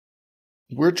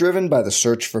We're driven by the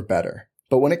search for better.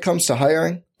 But when it comes to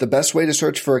hiring, the best way to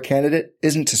search for a candidate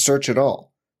isn't to search at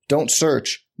all. Don't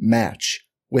search, match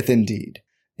with Indeed.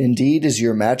 Indeed is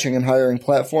your matching and hiring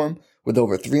platform with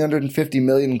over 350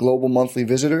 million global monthly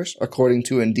visitors, according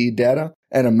to Indeed data,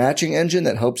 and a matching engine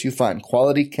that helps you find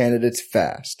quality candidates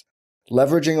fast.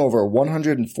 Leveraging over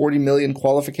 140 million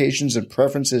qualifications and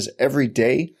preferences every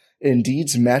day,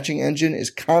 Indeed's matching engine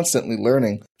is constantly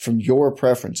learning from your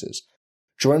preferences.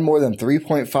 Join more than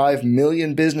 3.5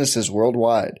 million businesses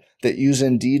worldwide that use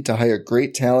Indeed to hire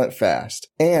great talent fast.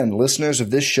 And listeners of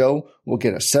this show will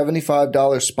get a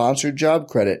 $75 sponsored job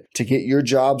credit to get your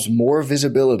jobs more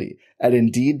visibility at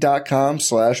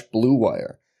Indeed.com/Blue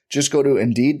Wire. Just go to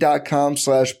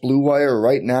Indeed.com/Blue Wire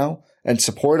right now and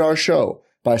support our show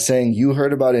by saying you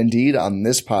heard about Indeed on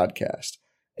this podcast.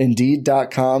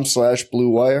 Indeed.com/Blue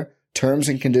Wire. Terms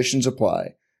and conditions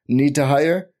apply. Need to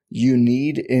hire? You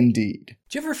need Indeed.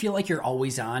 Do you ever feel like you're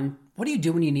always on? What do you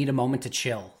do when you need a moment to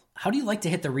chill? How do you like to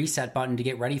hit the reset button to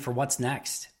get ready for what's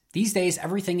next? These days,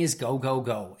 everything is go, go,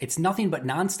 go. It's nothing but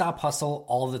nonstop hustle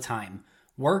all the time.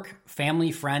 Work,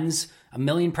 family, friends, a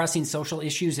million pressing social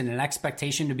issues, and an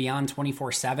expectation to be on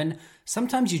 24/7.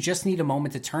 Sometimes you just need a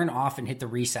moment to turn off and hit the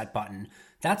reset button.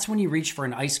 That's when you reach for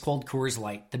an ice-cold Coors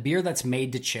Light, the beer that's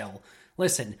made to chill.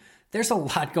 Listen, there's a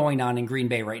lot going on in Green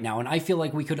Bay right now, and I feel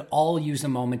like we could all use a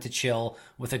moment to chill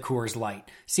with a Coors Light.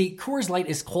 See, Coors Light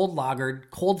is cold lagered,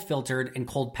 cold filtered, and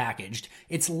cold packaged.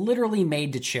 It's literally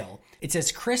made to chill. It's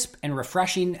as crisp and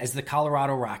refreshing as the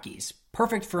Colorado Rockies.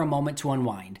 Perfect for a moment to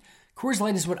unwind. Coors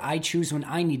Light is what I choose when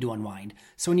I need to unwind.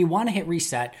 So when you want to hit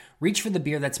reset, reach for the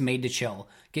beer that's made to chill.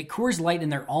 Get Coors Light in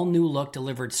their all-new look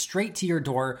delivered straight to your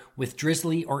door with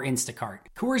Drizzly or Instacart.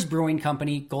 Coors Brewing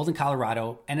Company, Golden,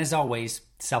 Colorado, and as always,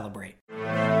 celebrate.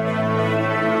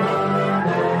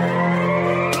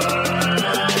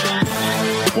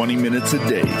 20 minutes a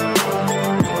day,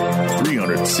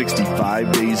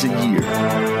 365 days a year.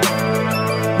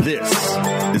 This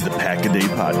is the Pack-A-Day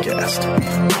Podcast.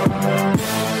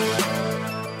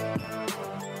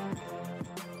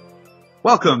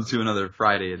 Welcome to another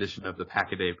Friday edition of the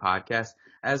Pack-A-Day Podcast.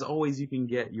 As always, you can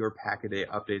get your Pack-A-Day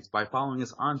updates by following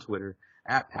us on Twitter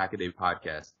at Pack-A-Day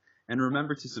Podcast. And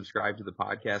remember to subscribe to the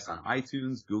podcast on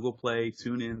iTunes, Google Play,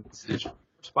 TuneIn, Stitcher,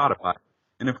 Spotify.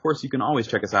 And of course, you can always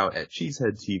check us out at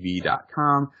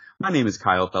cheeseheadtv.com. My name is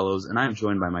Kyle Fellows, and I'm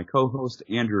joined by my co-host,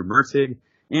 Andrew Mertig.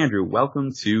 Andrew,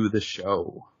 welcome to the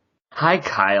show. Hi,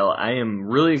 Kyle. I am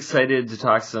really excited to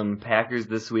talk some Packers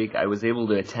this week. I was able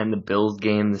to attend the Bills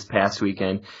game this past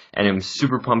weekend, and I'm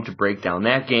super pumped to break down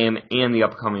that game and the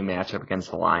upcoming matchup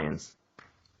against the Lions.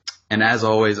 And as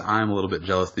always, I'm a little bit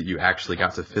jealous that you actually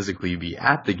got to physically be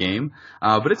at the game,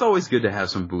 but it's always good to have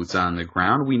some boots on the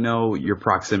ground. We know your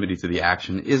proximity to the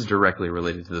action is directly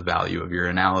related to the value of your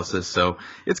analysis, so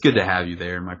it's good to have you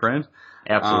there, my friend.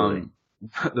 Absolutely.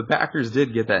 The Packers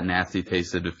did get that nasty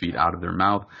taste of defeat out of their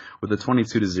mouth with a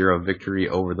 22-0 victory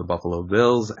over the Buffalo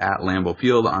Bills at Lambeau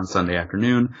Field on Sunday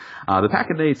afternoon. The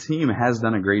Pack-A-Day team has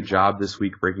done a great job this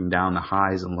week breaking down the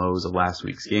highs and lows of last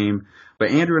week's game. But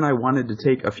Andrew and I wanted to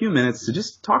take a few minutes to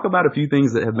just talk about a few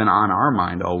things that have been on our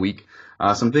mind all week,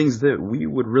 some things that we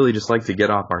would really just like to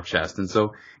get off our chest. And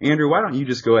so, Andrew, why don't you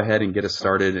just go ahead and get us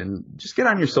started and just get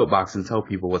on your soapbox and tell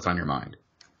people what's on your mind.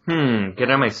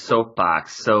 Get on my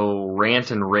soapbox. So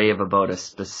rant and rave about a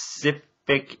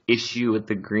specific issue with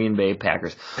the Green Bay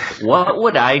Packers. What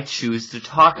would I choose to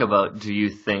talk about, do you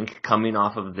think, coming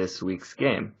off of this week's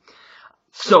game?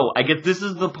 So I guess this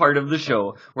is the part of the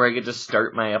show where I get to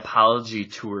start my apology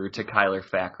tour to Kyler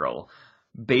Fackrell.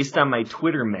 Based on my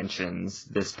Twitter mentions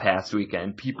this past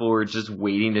weekend, people were just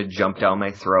waiting to jump down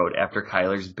my throat after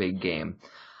Kyler's big game.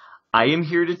 I am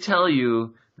here to tell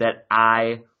you that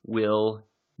I will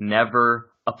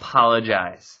never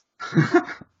apologize.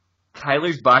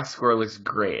 Kyler's box score looks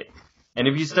great. And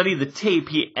if you study the tape,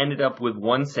 he ended up with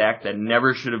one sack that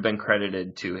never should have been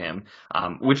credited to him,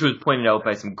 which was pointed out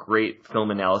by some great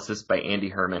film analysis by Andy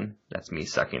Herman. That's me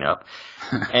sucking up.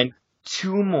 And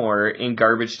two more in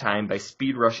garbage time by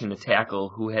speed rushing a tackle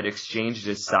who had exchanged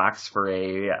his socks for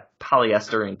a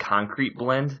polyester and concrete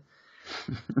blend.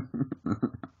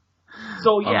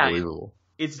 So, yeah. Unbelievable.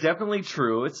 It's definitely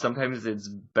true. Sometimes it's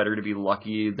better to be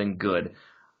lucky than good.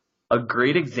 A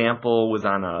great example was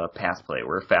on a pass play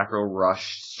where Fackrell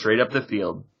rushed straight up the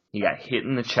field. He got hit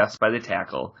in the chest by the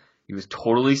tackle. He was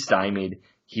totally stymied.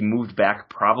 He moved back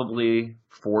probably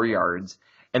 4 yards.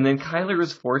 And then Kyler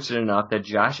was fortunate enough that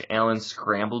Josh Allen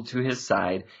scrambled to his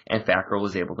side and Fackrell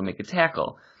was able to make a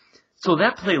tackle. So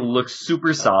that play looks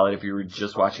super solid if you were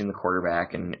just watching the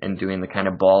quarterback and doing the kind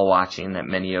of ball watching that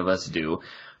many of us do.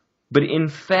 But in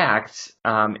fact,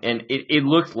 and it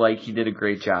looked like he did a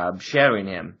great job shadowing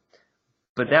him,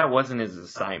 but that wasn't his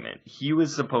assignment. He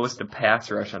was supposed to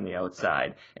pass rush on the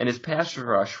outside, and his pass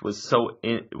rush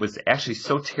was actually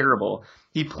so terrible,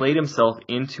 he played himself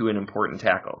into an important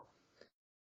tackle.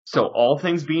 So all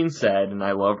things being said, and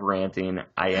I love ranting,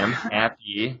 I am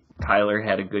happy Kyler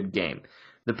had a good game.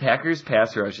 The Packers'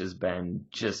 pass rush has been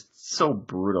just so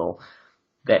brutal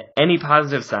that any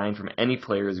positive sign from any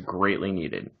player is greatly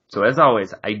needed. So as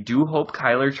always, I do hope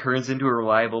Kyler turns into a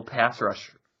reliable pass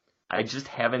rusher. I just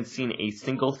haven't seen a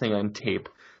single thing on tape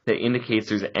that indicates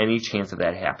there's any chance of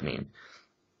that happening.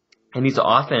 And he's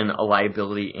often a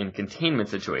liability in containment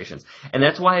situations. And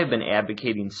that's why I've been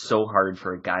advocating so hard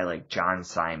for a guy like John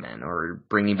Simon, or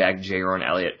bringing back Jaron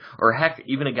Elliott, or heck,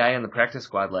 even a guy on the practice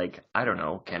squad like, I don't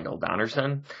know, Kendall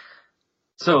Donnerson.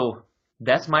 So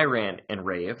that's my rant and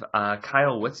rave.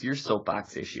 Kyle, what's your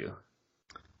soapbox issue?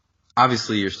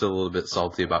 Obviously, you're still a little bit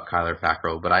salty about Kyler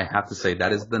Fackrell, but I have to say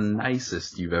that is the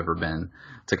nicest you've ever been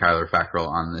to Kyler Fackrell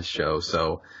on this show.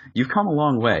 So you've come a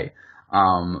long way.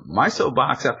 My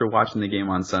soapbox after watching the game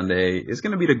on Sunday is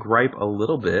going to be to gripe a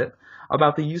little bit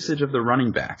about the usage of the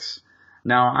running backs.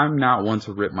 Now, I'm not one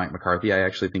to rip Mike McCarthy. I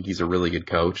actually think he's a really good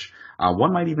coach.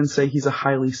 One might even say he's a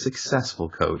highly successful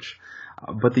coach.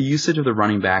 But the usage of the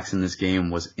running backs in this game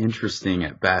was interesting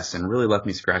at best and really left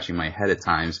me scratching my head at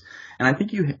times. And I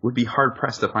think you would be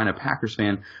hard-pressed to find a Packers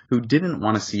fan who didn't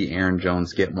want to see Aaron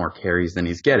Jones get more carries than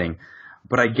he's getting.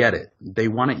 But I get it. They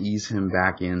want to ease him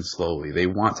back in slowly. They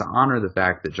want to honor the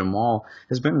fact that Jamal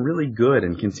has been really good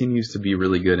and continues to be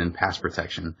really good in pass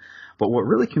protection. But what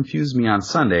really confused me on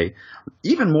Sunday,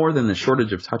 even more than the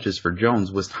shortage of touches for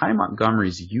Jones, was Ty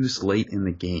Montgomery's use late in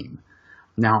the game.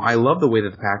 Now, I love the way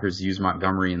that the Packers use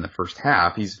Montgomery in the first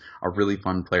half. He's a really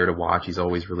fun player to watch. He's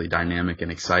always really dynamic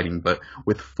and exciting. But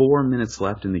with 4 minutes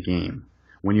left in the game,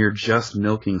 when you're just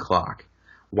milking clock,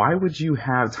 why would you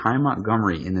have Ty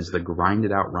Montgomery in as the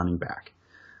grinded-out running back?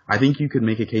 I think you could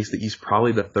make a case that he's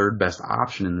probably the third best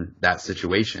option in that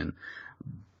situation,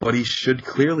 but he should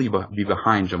clearly be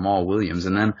behind Jamal Williams.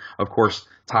 And then, of course,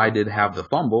 Ty did have the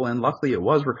fumble, and luckily it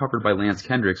was recovered by Lance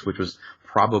Kendricks, which was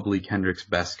probably Kendrick's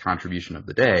best contribution of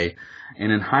the day.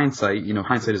 And in hindsight,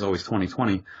 hindsight is always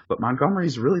 20/20, but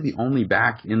Montgomery's really the only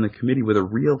back in the committee with a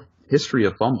real history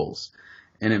of fumbles.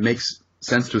 And it makes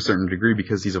sense to a certain degree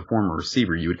because he's a former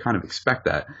receiver. You would kind of expect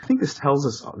that. I think this tells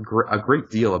us a great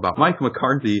deal about Mike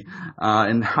McCarthy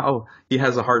and how he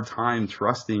has a hard time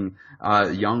trusting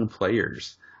young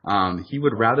players. He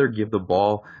would rather give the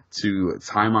ball to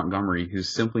Ty Montgomery, who's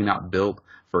simply not built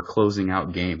for closing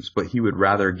out games, but he would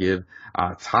rather give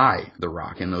Ty the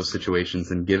rock in those situations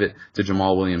than give it to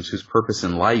Jamal Williams, whose purpose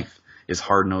in life is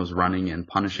hard-nosed running and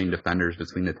punishing defenders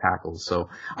between the tackles. So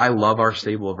I love our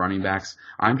stable of running backs.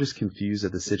 I'm just confused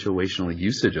at the situational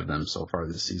usage of them so far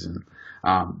this season.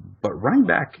 But running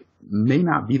back may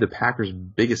not be the Packers'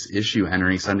 biggest issue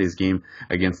entering Sunday's game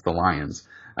against the Lions.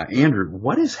 Andrew,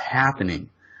 what is happening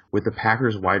with the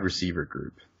Packers wide receiver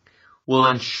group? Well,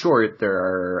 in short, there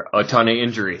are a ton of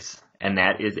injuries, and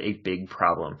that is a big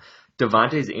problem.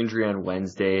 Devontae's injury on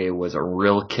Wednesday was a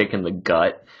real kick in the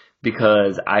gut,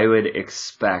 because I would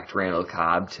expect Randall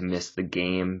Cobb to miss the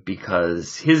game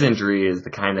because his injury is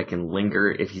the kind that can linger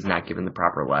if he's not given the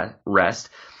proper rest.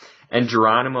 And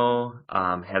Geronimo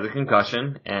has a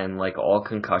concussion, and like all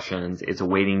concussions, it's a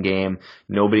waiting game.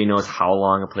 Nobody knows how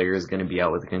long a player is going to be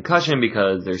out with a concussion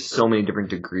because there's so many different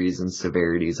degrees and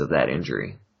severities of that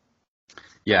injury.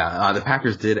 Yeah, the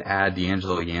Packers did add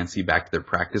D'Angelo Yancey back to their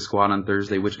practice squad on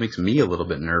Thursday, which makes me a little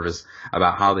bit nervous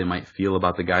about how they might feel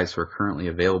about the guys who are currently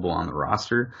available on the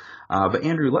roster. But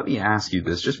Andrew, let me ask you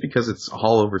this, just because it's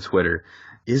all over Twitter.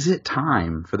 Is it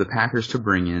time for the Packers to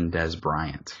bring in Dez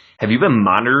Bryant? Have you been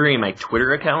monitoring my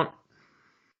Twitter account?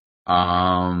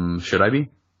 Should I be?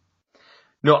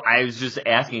 No, I was just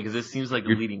asking because this seems like a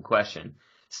leading question.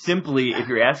 Simply, if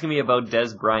you're asking me about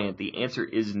Dez Bryant, the answer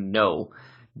is no.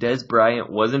 Dez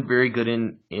Bryant wasn't very good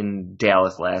in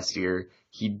Dallas last year.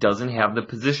 He doesn't have the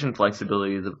position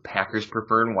flexibility the Packers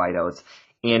prefer in wideouts,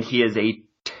 and he is a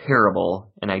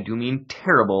terrible, and I do mean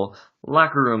terrible,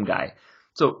 locker room guy.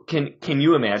 So can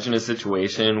you imagine a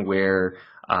situation where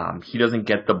he doesn't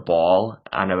get the ball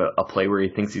on a play where he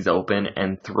thinks he's open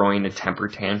and throwing a temper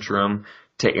tantrum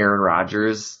to Aaron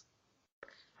Rodgers?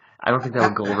 I don't think that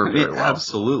would go over very well.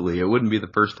 Absolutely. It wouldn't be the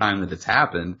first time that it's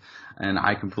happened, and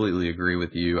I completely agree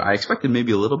with you. I expected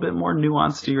maybe a little bit more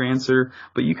nuance to your answer,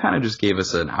 but you kind of just gave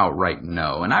us an outright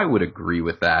no, and I would agree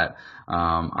with that.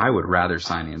 I would rather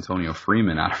sign Antonio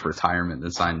Freeman out of retirement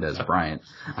than sign Dez Bryant.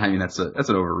 I mean, that's an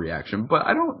overreaction, but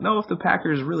I don't know if the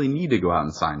Packers really need to go out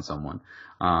and sign someone.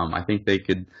 I think they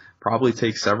could probably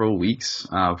take several weeks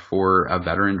for a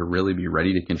veteran to really be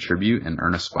ready to contribute and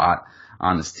earn a spot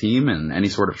on this team and any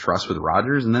sort of trust with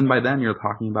Rodgers. And then by then you're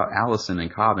talking about Allison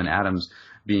and Cobb and Adams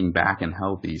being back and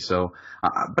healthy. So,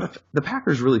 but if the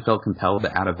Packers really felt compelled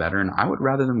to add a veteran, I would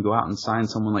rather them go out and sign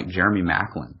someone like Jeremy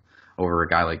Maclin over a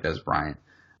guy like Dez Bryant.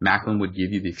 Maclin would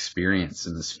give you the experience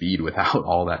and the speed without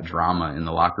all that drama in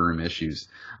the locker room issues.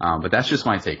 But that's just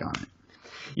my take on it.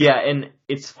 Yeah, and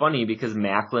it's funny because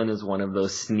Maclin is one of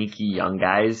those sneaky young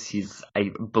guys. He's, I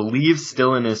believe,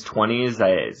 still in his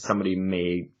 20s. Somebody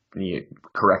may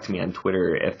correct me on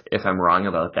Twitter if I'm wrong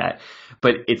about that.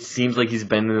 But it seems like he's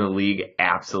been in the league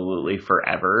absolutely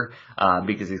forever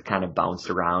because he's kind of bounced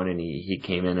around and he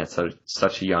came in at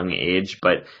such a young age.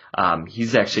 But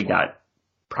he's actually got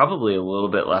probably a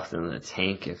little bit left in the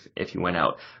tank if he went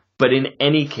out. But in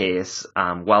any case,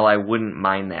 while I wouldn't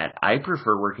mind that, I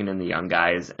prefer working in the young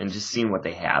guys and just seeing what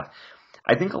they have.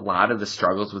 I think a lot of the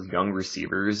struggles with young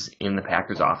receivers in the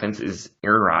Packers offense is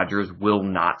Aaron Rodgers will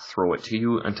not throw it to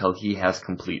you until he has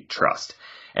complete trust.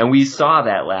 And we saw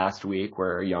that last week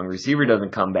where a young receiver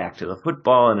doesn't come back to the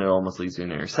football and it almost leads to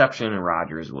an interception and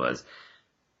Rodgers was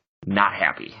not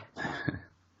happy.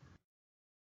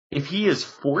 If he is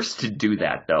forced to do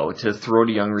that, though, to throw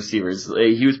to young receivers,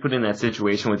 he was put in that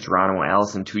situation with Geronimo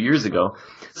Allison 2 years ago.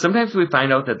 Sometimes we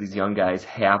find out that these young guys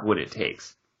have what it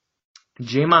takes.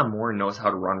 Jamon Moore knows how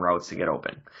to run routes to get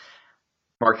open.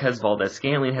 Marquez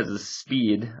Valdez-Scantling has the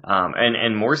speed,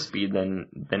 and more speed than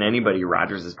anybody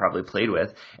Rodgers has probably played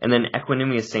with. And then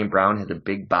Equanimeous St. Brown has a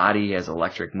big body, has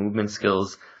electric movement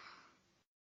skills.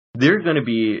 They're going to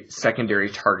be secondary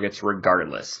targets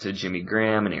regardless to Jimmy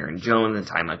Graham and Aaron Jones and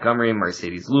Ty Montgomery and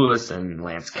Mercedes Lewis and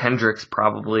Lance Kendricks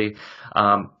probably.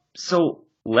 So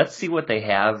let's see what they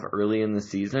have early in the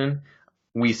season.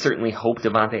 We certainly hope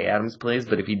Davante Adams plays,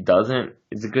 but if he doesn't,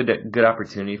 it's a good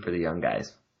opportunity for the young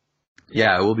guys.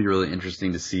 Yeah, it will be really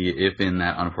interesting to see if in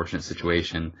that unfortunate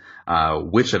situation,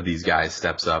 which of these guys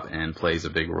steps up and plays a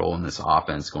big role in this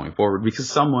offense going forward, because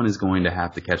someone is going to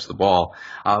have to catch the ball.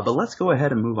 But let's go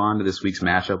ahead and move on to this week's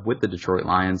matchup with the Detroit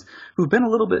Lions, who've been a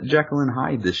little bit Jekyll and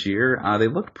Hyde this year. They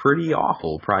looked pretty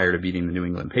awful prior to beating the New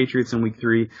England Patriots in Week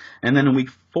 3, and then in Week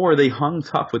 4, they hung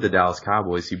tough with the Dallas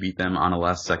Cowboys, who beat them on a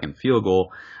last-second field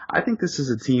goal. I think this is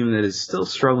a team that is still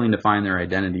struggling to find their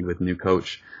identity with new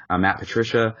coach Matt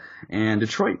Patricia, and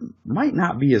Detroit might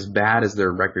not be as bad as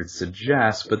their record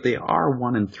suggests, but they are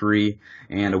 1-3,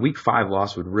 and a Week 5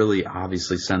 loss would really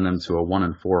obviously send them to a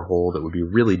 1-4 hole that would be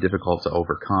really difficult to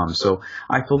overcome. So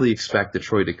I fully expect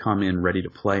Detroit to come in ready to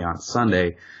play on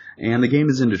Sunday. And the game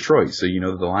is in Detroit, so you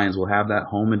know that the Lions will have that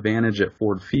home advantage at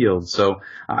Ford Field. So,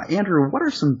 Andrew, what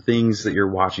are some things that you're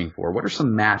watching for? What are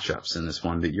some matchups in this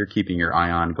one that you're keeping your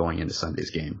eye on going into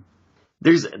Sunday's game?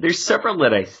 There's several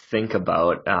that I think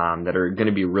about that are going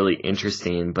to be really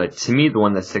interesting, but to me the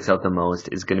one that sticks out the most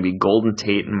is going to be Golden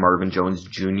Tate and Marvin Jones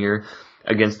Jr.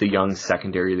 against the young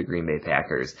secondary of the Green Bay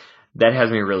Packers. That has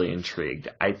me really intrigued.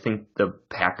 I think the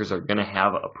Packers are going to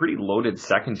have a pretty loaded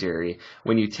secondary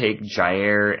when you take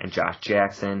Jair and Josh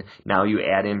Jackson. Now you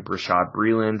add in Brashad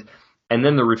Breeland, and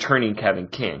then the returning Kevin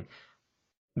King.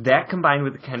 That combined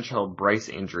with the Kentrell Bryce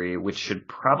injury, which should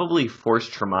probably force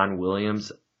Tramon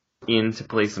Williams in to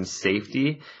play some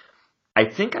safety, I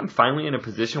think I'm finally in a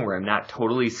position where I'm not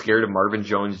totally scared of Marvin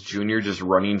Jones Jr. just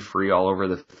running free all over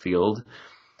the field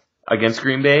against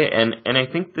Green Bay, and I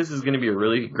think this is going to be a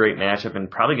really great matchup and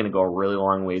probably going to go a really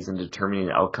long ways in determining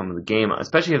the outcome of the game,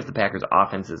 especially if the Packers'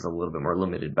 offense is a little bit more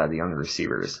limited by the younger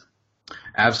receivers.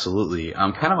 Absolutely.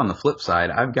 Kind of on the flip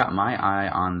side, I've got my eye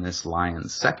on this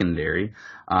Lions secondary.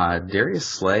 Darius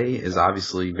Slay is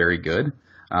obviously very good,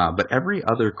 but every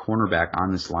other cornerback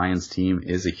on this Lions team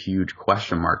is a huge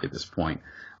question mark at this point.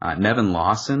 Nevin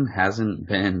Lawson hasn't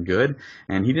been good,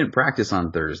 and he didn't practice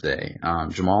on Thursday.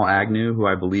 Jamal Agnew, who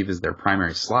I believe is their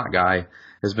primary slot guy,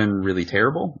 has been really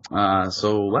terrible.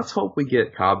 So let's hope we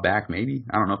get Cobb back, maybe.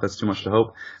 I don't know if that's too much to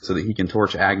hope, so that he can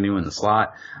torch Agnew in the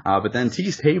slot. But then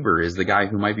Tease Tabor is the guy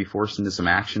who might be forced into some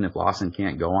action if Lawson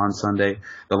can't go on Sunday.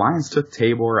 The Lions took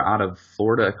Tabor out of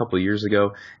Florida a couple of years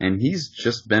ago, and he's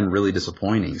just been really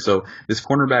disappointing. So this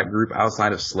cornerback group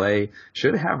outside of Slay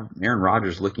should have Aaron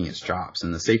Rodgers licking his chops,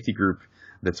 and the safety group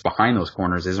that's behind those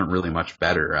corners isn't really much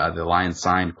better. The Lions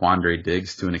signed Quandre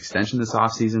Diggs to an extension this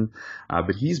offseason,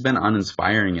 but he's been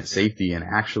uninspiring at safety and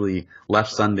actually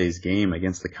left Sunday's game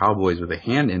against the Cowboys with a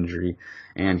hand injury.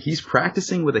 and he's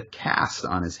practicing with a cast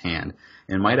on his hand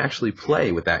and might actually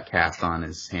play with that cast on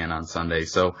his hand on Sunday.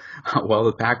 So while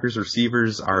the Packers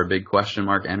receivers are a big question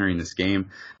mark entering this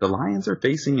game, the Lions are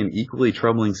facing an equally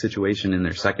troubling situation in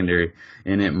their secondary,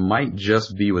 and it might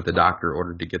just be what the doctor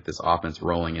ordered to get this offense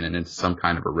rolling and into some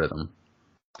kind of a rhythm.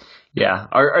 Yeah.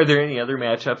 Are there any other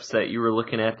matchups that you were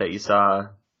looking at that you saw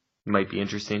might be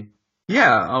interesting?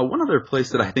 Yeah, one other place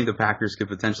that I think the Packers could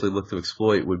potentially look to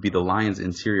exploit would be the Lions'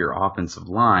 interior offensive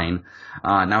line.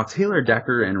 Now, Taylor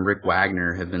Decker and Rick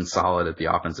Wagner have been solid at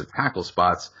the offensive tackle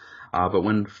spots, but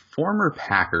when former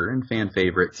Packer and fan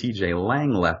favorite TJ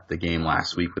Lang left the game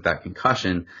last week with that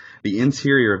concussion, the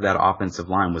interior of that offensive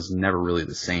line was never really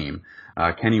the same.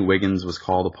 Kenny Wiggins was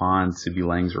called upon to be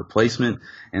Lang's replacement,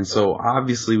 and so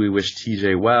obviously we wish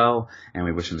TJ well, and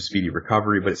we wish him a speedy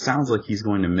recovery, but it sounds like he's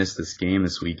going to miss this game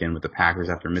this weekend with the Packers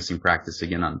after missing practice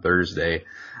again on Thursday.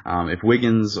 If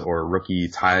Wiggins or rookie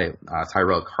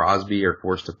Tyrell Crosby are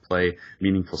forced to play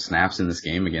meaningful snaps in this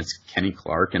game against Kenny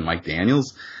Clark and Mike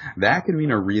Daniels, that could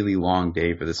mean a really long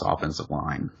day for this offensive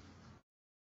line.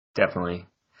 Definitely.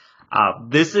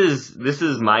 This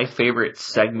is my favorite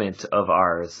segment of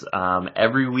ours.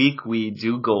 Every week we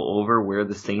do go over where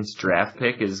the Saints draft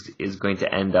pick is going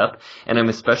to end up, and I'm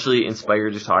especially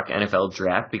inspired to talk NFL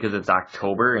draft because it's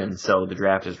October, and so the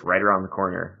draft is right around the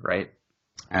corner, right?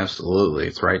 Absolutely.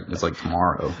 It's right. It's like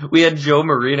tomorrow. We had Joe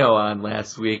Marino on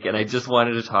last week, and I just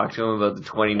wanted to talk to him about the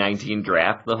 2019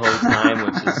 draft the whole time,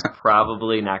 which is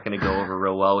probably not going to go over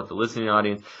real well with the listening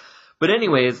audience. But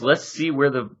anyways, let's see where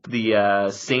the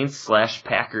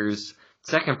Saints/Packers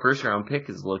second first-round pick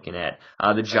is looking at.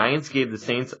 The Giants gave the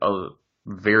Saints a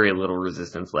very little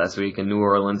resistance last week, and New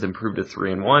Orleans improved to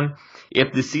 3-1.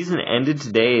 If the season ended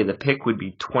today, the pick would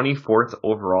be 24th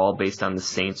overall based on the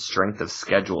Saints' strength of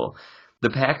schedule.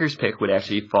 The Packers pick would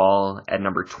actually fall at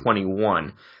number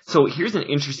 21. So here's an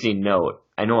interesting note.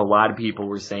 I know a lot of people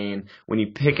were saying when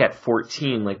you pick at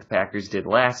 14 like the Packers did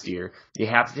last year, you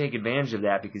have to take advantage of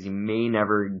that because you may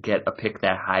never get a pick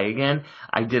that high again.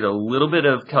 I did a little bit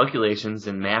of calculations,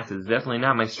 and math is definitely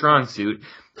not my strong suit,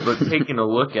 but taking a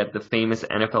look at the famous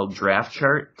NFL draft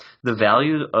chart, the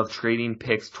value of trading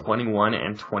picks 21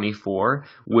 and 24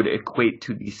 would equate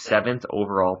to the 7th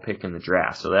overall pick in the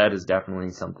draft. So that is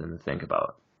definitely something to think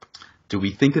about. Do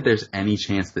we think that there's any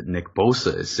chance that Nick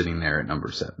Bosa is sitting there at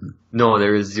number 7? No,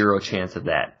 there is zero chance of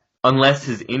that. Unless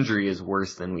his injury is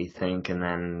worse than we think, and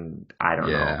then, I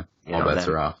don't know. Yeah, all bets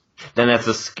are off. Then that's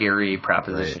a scary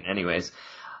proposition. Right. Anyways,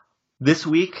 this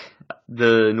week,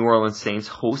 the New Orleans Saints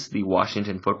host the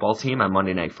Washington football team on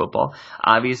Monday Night Football.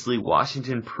 Obviously,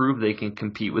 Washington proved they can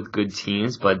compete with good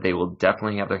teams, but they will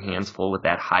definitely have their hands full with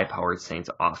that high-powered Saints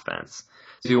offense.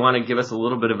 So you want to give us a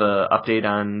little bit of an update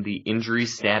on the injury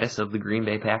status of the Green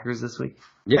Bay Packers this week?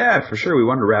 Yeah, for sure. We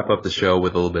wanted to wrap up the show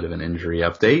with a little bit of an injury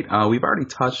update. We've already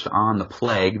touched on the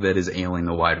plague that is ailing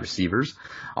the wide receivers.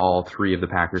 All three of the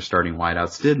Packers starting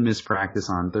wideouts did miss practice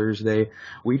on Thursday.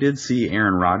 We did see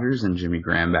Aaron Rodgers and Jimmy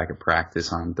Graham back at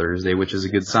practice on Thursday, which is a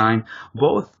good sign.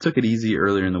 Both took it easy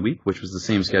earlier in the week, which was the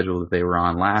same schedule that they were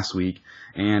on last week.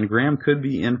 And Graham could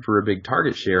be in for a big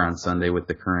target share on Sunday with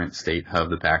the current state of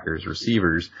the Packers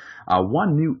receivers.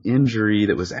 One new injury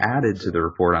that was added to the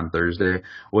report on Thursday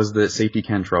was that safety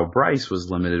Kentrell Brice was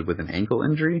limited with an ankle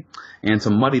injury. And to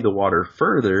muddy the water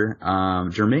further,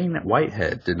 Jermaine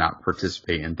Whitehead did not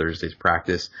participate in Thursday's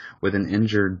practice with an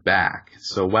injured back.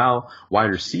 So while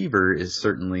wide receiver is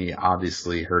certainly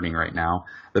obviously hurting right now,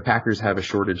 the Packers have a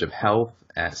shortage of health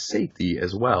at safety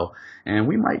as well. And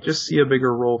we might just see a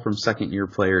bigger role from second-year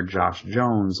player Josh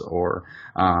Jones, or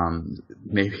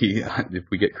maybe if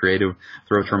we get creative,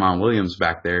 throw Tramon Williams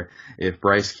back there if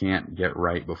Brice can't get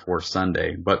right before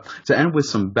Sunday. But to end with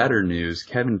some better news,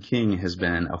 Kevin King has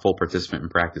been a full participant in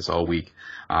practice all week.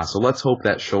 So let's hope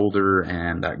that shoulder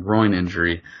and that groin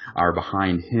injury are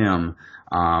behind him.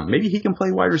 Maybe he can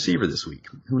play wide receiver this week.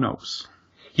 Who knows?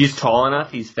 He's tall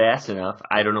enough. He's fast enough.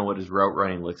 I don't know what his route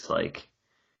running looks like.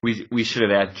 We should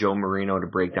have asked Joe Marino to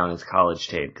break down his college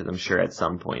tape, because I'm sure at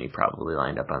some point he probably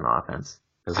lined up on the offense.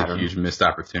 That's a huge missed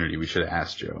opportunity. We should have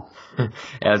asked Joe.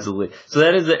 Absolutely. So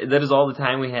that is all the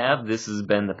time we have. This has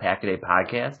been the Pack-A-Day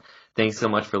Podcast. Thanks so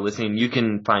much for listening. You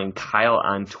can find Kyle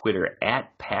on Twitter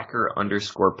at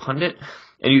Packer_pundit,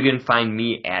 and you can find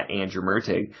me at Andrew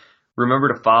Mertig.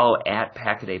 Remember to follow at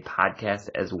Pack-A-Day Podcast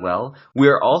as well. We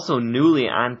are also newly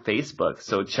on Facebook,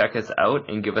 so check us out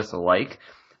and give us a like.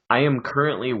 I am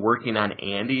currently working on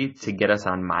Andy to get us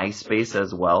on MySpace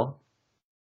as well.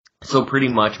 So pretty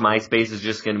much MySpace is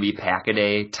just going to be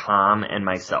Pack-A-Day, Tom, and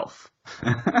myself.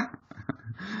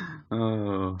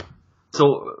 Oh.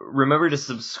 So remember to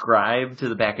subscribe to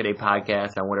the Pack a Day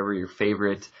podcast on whatever your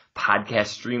favorite podcast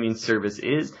streaming service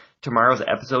is. Tomorrow's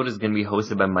episode is going to be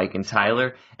hosted by Mike and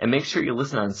Tyler. And make sure you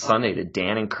listen on Sunday to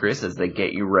Dan and Chris as they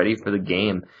get you ready for the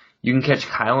game. You can catch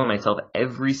Kyle and myself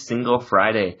every single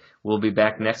Friday. We'll be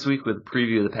back next week with a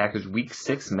preview of the Packers' Week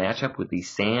 6 matchup with the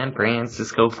San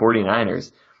Francisco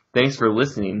 49ers. Thanks for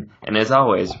listening, and as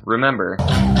always, remember...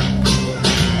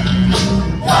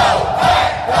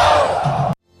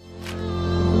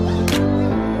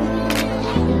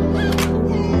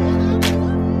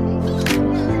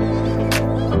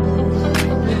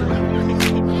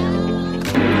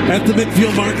 At the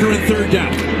midfield marker and third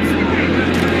down.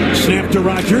 Snap to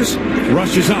Rodgers.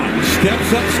 Rushes on.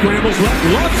 Steps up. Scrambles left.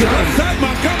 Lofts it left side.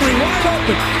 Montgomery wide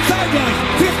open. Sideline.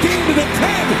 15 to the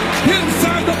 10.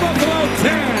 Inside the Buffalo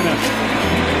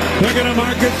 10. They're going to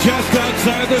mark it just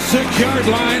outside the 6-yard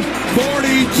line.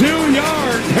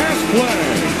 42-yard pass play.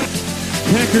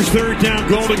 Packers third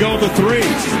down. Goal to go to 3.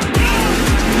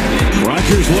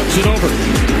 Rodgers looks it over.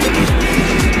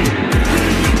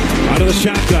 Out of the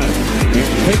shotgun.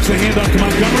 Takes the handoff to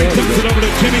Montgomery. Dumps it over to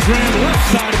Jimmy Graham. Left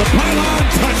side of the pylon.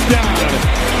 Touchdown.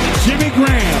 Jimmy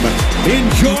Graham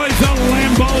enjoys a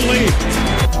Lambeau lead.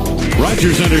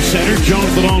 Rodgers under center.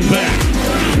 Jones the lone back.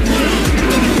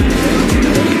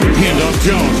 Handoff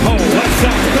Jones. Oh, left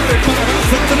side. 35.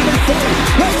 Outside the number 40.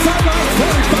 Left sideline.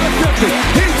 45-50.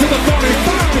 He's to the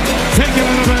 45. Taken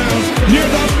out of bounds near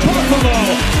the Buffalo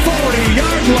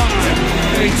 40-yard line.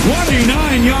 A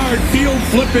 29-yard field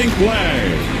flipping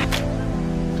play.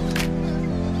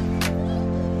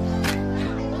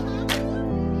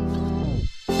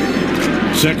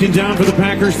 Second down for the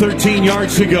Packers, 13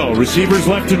 yards to go. Receivers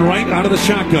left and right out of the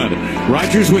shotgun.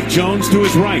 Rodgers with Jones to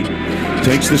his right.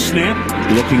 Takes the snap,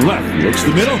 looking left, looks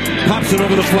the middle, pops it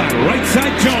over the flat. Right side,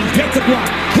 Jones gets a block.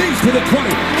 He's to the 20,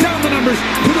 down the numbers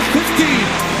to the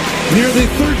 15. Near the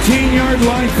 13-yard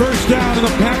line, first down, and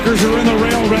the Packers are in the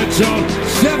rail red zone.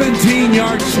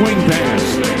 17-yard swing pass.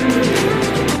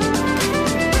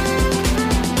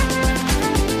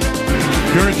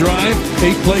 Current drive,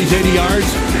 8 plays, 80 yards.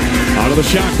 Out of the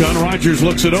shotgun, Rodgers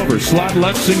looks it over. Slot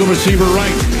left, single receiver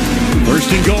right.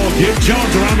 First and goal, give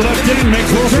Jones around the left end,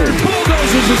 makes the turn,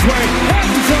 bulldozes his way,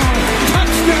 end zone,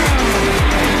 touchdown!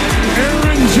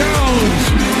 Aaron Jones,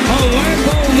 a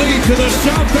Lambeau lead to the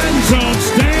south end zone,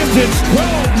 stands, it's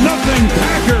 12-0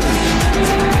 Packers.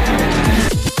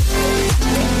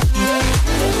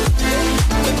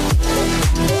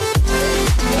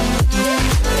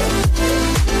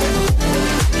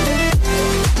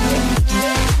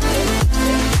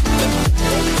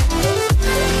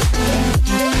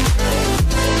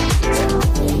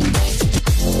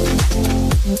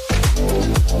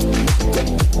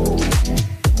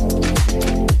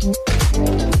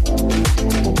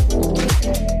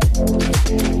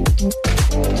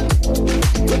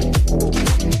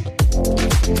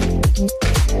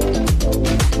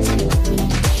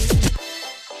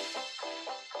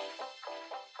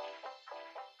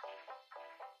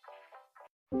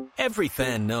 Every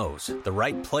fan knows the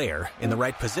right player in the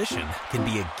right position can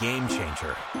be a game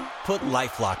changer. Put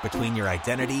LifeLock between your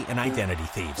identity and identity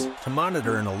thieves to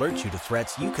monitor and alert you to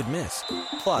threats you could miss.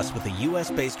 Plus, with a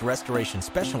U.S.-based restoration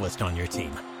specialist on your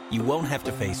team, you won't have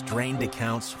to face drained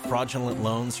accounts, fraudulent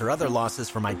loans, or other losses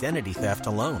from identity theft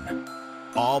alone.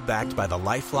 All backed by the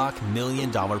LifeLock $1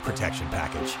 Million Protection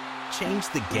Package. Change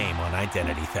the game on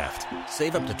identity theft.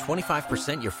 Save up to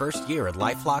 25% your first year at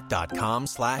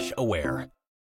LifeLock.com/aware.